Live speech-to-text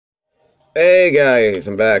Hey guys,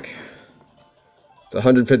 I'm back. It's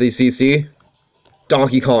 150cc.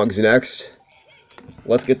 Donkey Kong's next.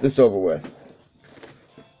 Let's get this over with.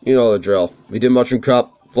 You know the drill. We did Mushroom Cup,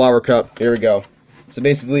 Flower Cup, here we go. So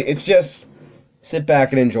basically, it's just sit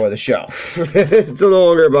back and enjoy the show. It's no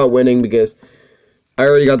longer about winning because I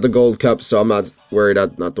already got the Gold Cup, so I'm not worried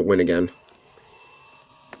not to win again.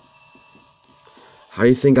 How do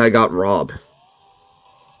you think I got Rob?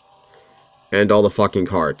 And all the fucking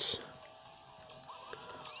carts.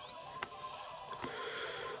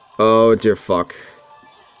 Oh dear fuck.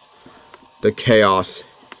 The chaos.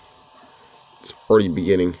 It's already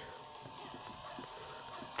beginning.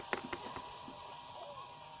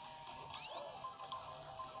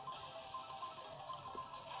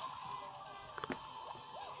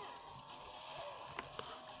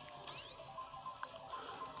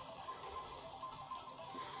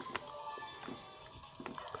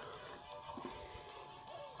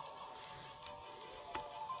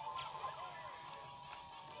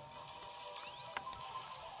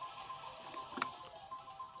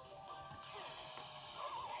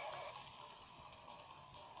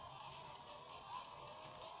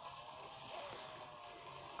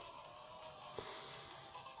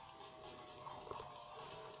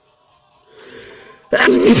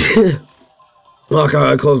 Oh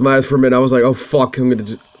god, I closed my eyes for a minute. I was like, oh fuck, I'm gonna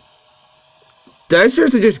do... Did I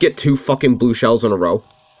seriously just get 2 fucking blue shells in a row?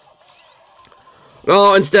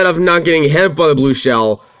 No, instead of not getting hit by the blue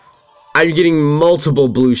shell, I'm getting multiple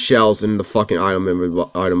blue shells in the fucking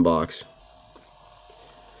item box.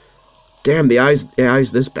 Damn, the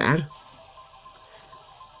AI's this bad?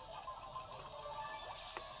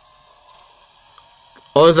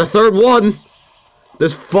 Oh, there's a third one!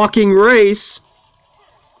 This fucking race!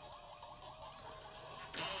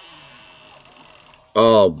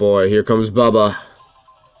 Oh boy, here comes Bubba.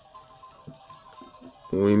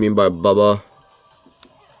 What do you mean by Bubba?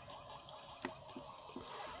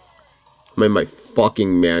 I mean my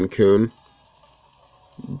fucking Mancoon.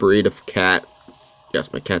 Breed of cat.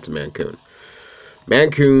 Yes, my cat's a Mancoon.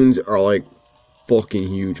 Mancoons are like fucking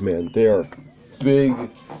huge, man. They are big,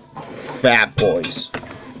 fat boys.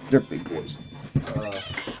 They're big boys.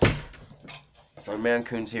 So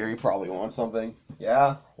Mancoon's here. He probably wants something.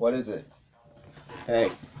 Yeah? What is it?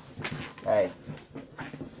 Hey. Hey.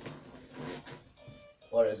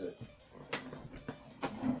 What is it?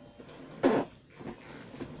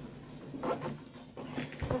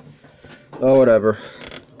 Oh, whatever.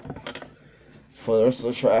 For the rest of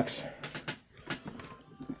the tracks.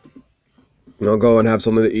 I'll go and have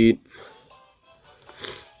something to eat.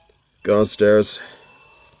 Go downstairs.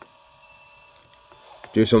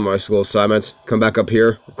 Do some of my school assignments. Come back up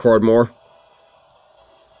here. Record more.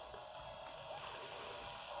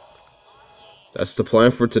 That's the plan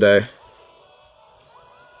for today.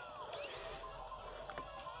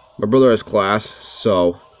 My brother has class,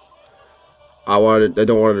 so I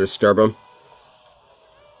don't want to disturb him.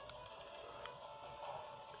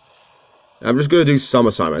 I'm just gonna do some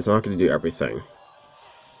assignments. I'm not gonna do everything.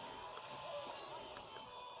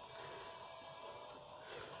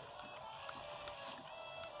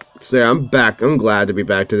 So yeah, I'm back. I'm glad to be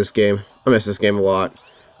back to this game. I miss this game a lot.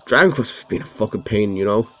 Dragon Quest has been a fucking pain, you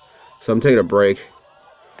know? So I'm taking a break.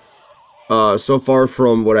 So far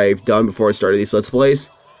from what I've done before I started these Let's Plays,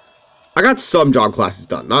 I got some job classes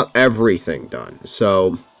done. Not everything done.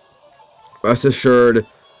 So, rest assured,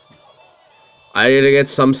 I need to get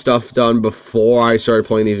some stuff done before I started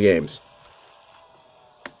playing these games.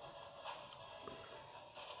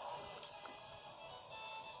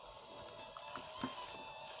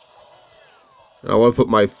 I want to put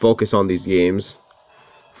my focus on these games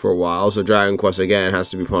for a while, so Dragon Quest again has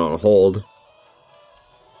to be put on hold.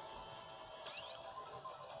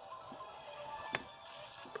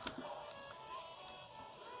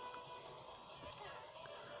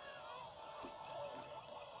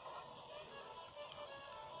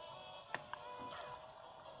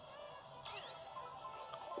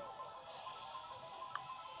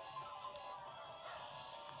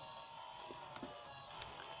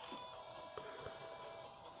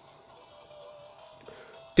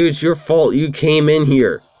 Dude, it's your fault. You came in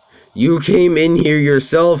here. You came in here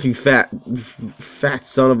yourself, you fat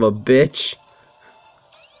son of a bitch.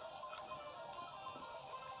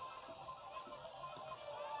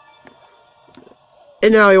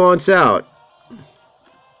 And now he wants out.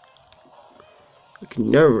 I can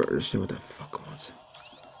never understand what that fuck wants.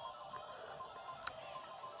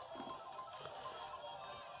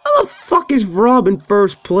 How the fuck is Rob in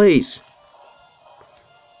first place?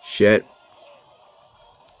 Shit.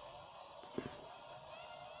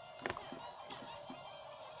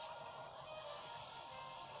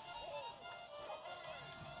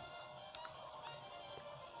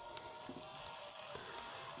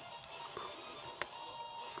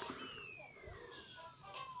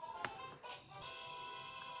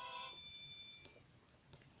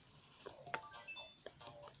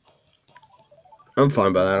 I'm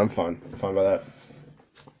fine by that. I'm fine. I'm fine by that.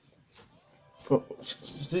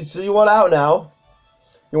 So you want out now?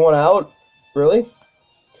 You want out? Really?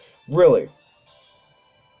 Really?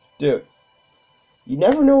 Dude. You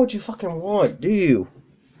never know what you fucking want, do you?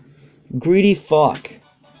 Greedy fuck.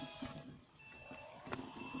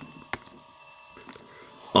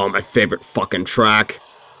 Oh, my favorite fucking track.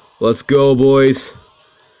 Let's go, boys.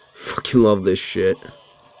 Fucking love this shit.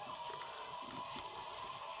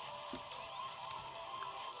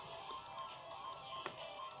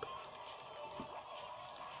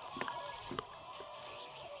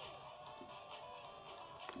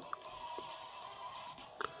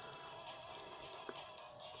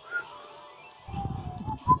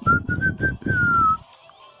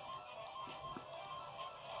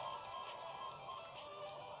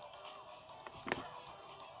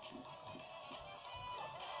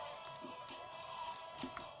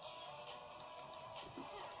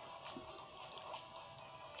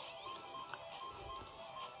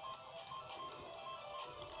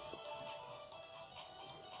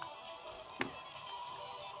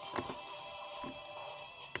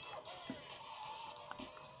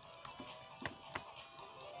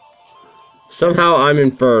 Somehow I'm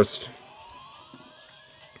in first.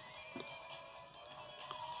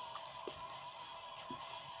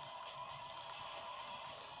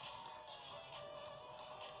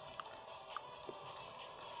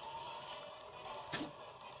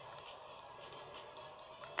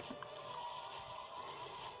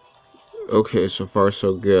 Okay, so far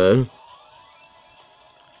so good.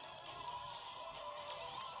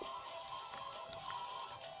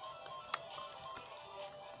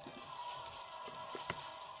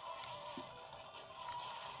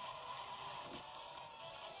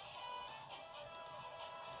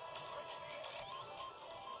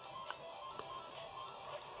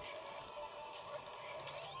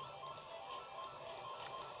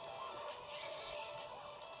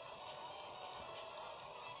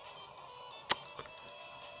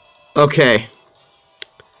 Okay.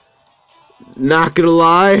 Not gonna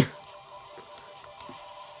lie.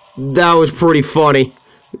 That was pretty funny.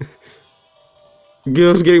 I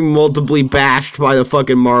was getting multiply bashed by the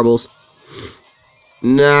fucking marbles.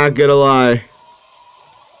 Not gonna lie.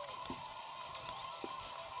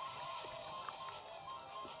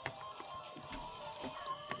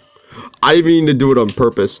 I didn't mean to do it on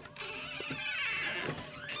purpose.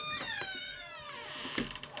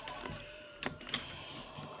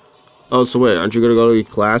 Oh, so wait, aren't you gonna go to your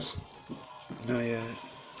class? Not yet.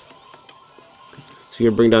 So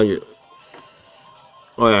you're gonna bring down your...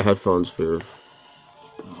 Oh yeah, headphones for your... Headphones?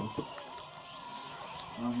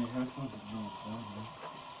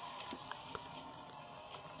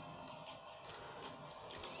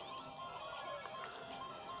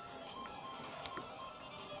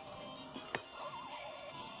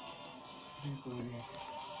 No,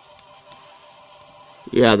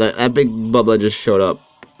 Yeah, that big bubba just showed up.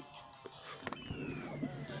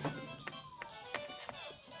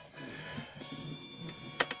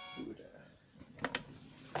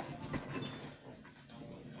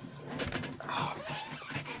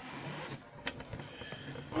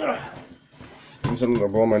 I'm something to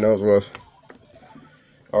blow my nose with.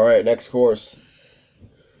 Alright, next course.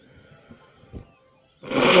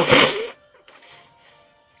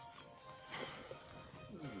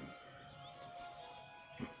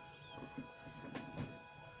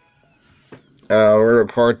 We're gonna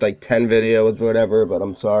record like 10 videos or whatever, but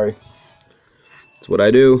I'm sorry. It's what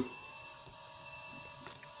I do.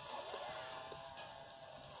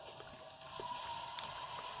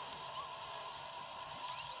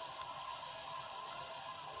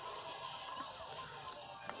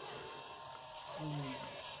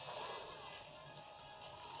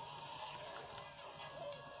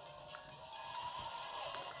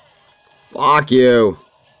 Fuck you.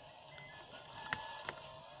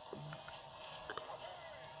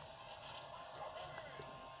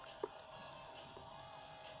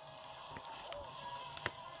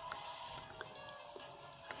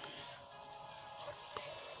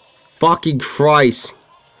 Fucking Christ.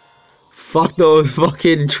 Fuck those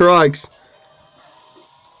fucking trucks.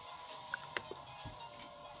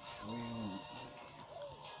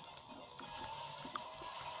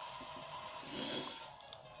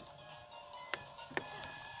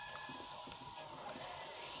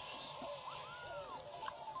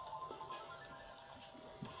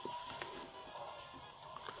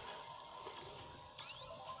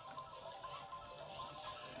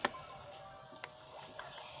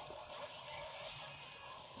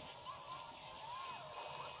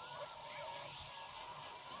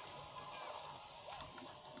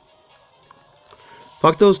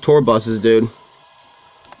 Fuck those tour buses, dude.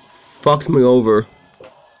 fucked me over.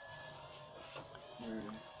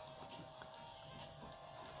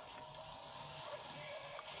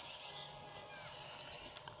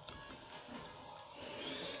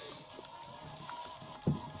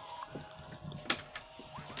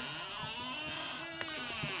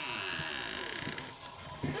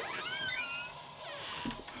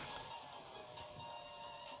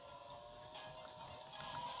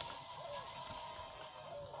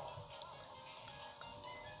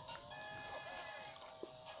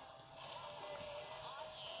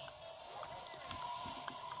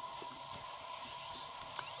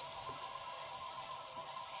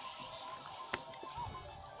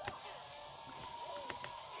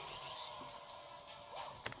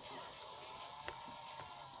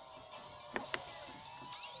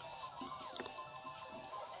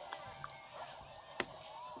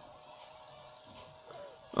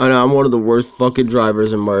 I know, I'm one of the worst fucking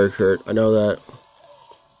drivers in Mario Kart. I know that.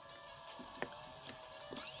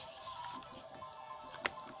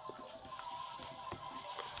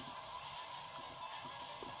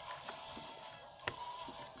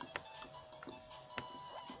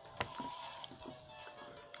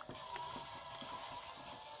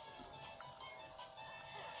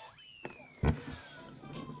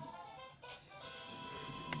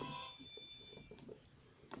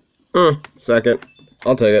 Second.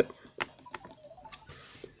 I'll take it.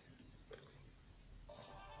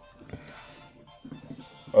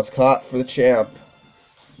 Let's caught for the champ.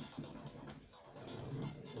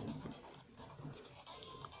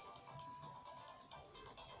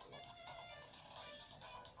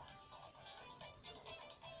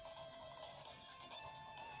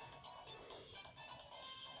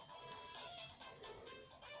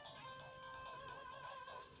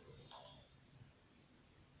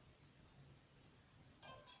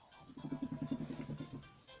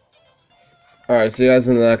 Alright, see you guys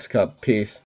in the next cup. Peace.